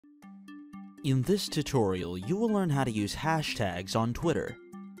In this tutorial, you will learn how to use hashtags on Twitter.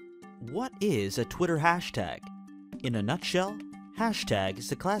 What is a Twitter hashtag? In a nutshell, hashtag is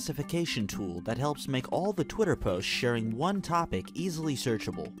the classification tool that helps make all the Twitter posts sharing one topic easily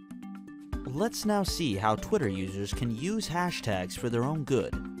searchable. Let's now see how Twitter users can use hashtags for their own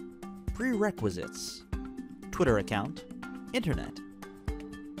good. Prerequisites: Twitter account, Internet.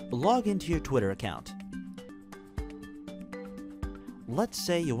 Log into your Twitter account. Let's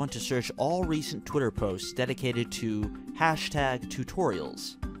say you want to search all recent Twitter posts dedicated to hashtag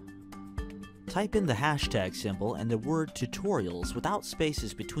tutorials. Type in the hashtag symbol and the word tutorials without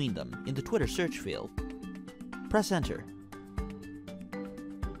spaces between them in the Twitter search field. Press enter.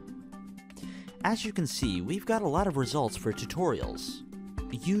 As you can see, we've got a lot of results for tutorials.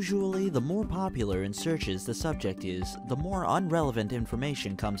 Usually, the more popular in searches the subject is, the more unrelevant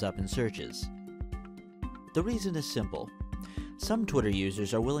information comes up in searches. The reason is simple. Some Twitter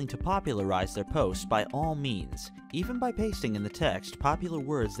users are willing to popularize their posts by all means, even by pasting in the text popular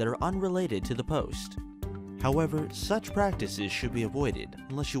words that are unrelated to the post. However, such practices should be avoided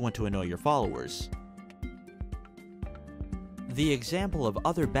unless you want to annoy your followers. The example of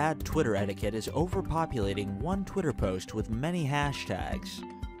other bad Twitter etiquette is overpopulating one Twitter post with many hashtags.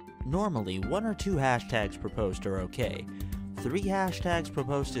 Normally, 1 or 2 hashtags per post are okay. 3 hashtags per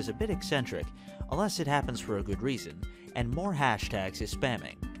post is a bit eccentric, unless it happens for a good reason, and more hashtags is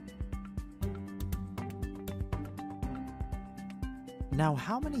spamming. Now,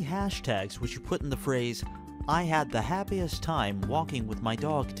 how many hashtags would you put in the phrase, "I had the happiest time walking with my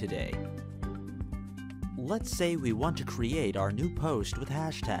dog today"? Let's say we want to create our new post with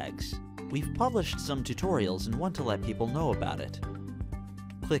hashtags. We've published some tutorials and want to let people know about it.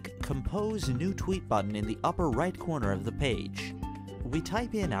 Click Compose New Tweet button in the upper right corner of the page. We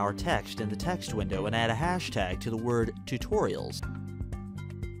type in our text in the text window and add a hashtag to the word tutorials.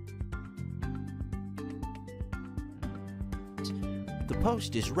 The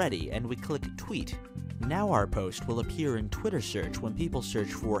post is ready and we click Tweet. Now our post will appear in Twitter search when people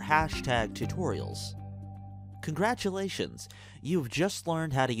search for hashtag tutorials. Congratulations! You've just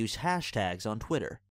learned how to use hashtags on Twitter.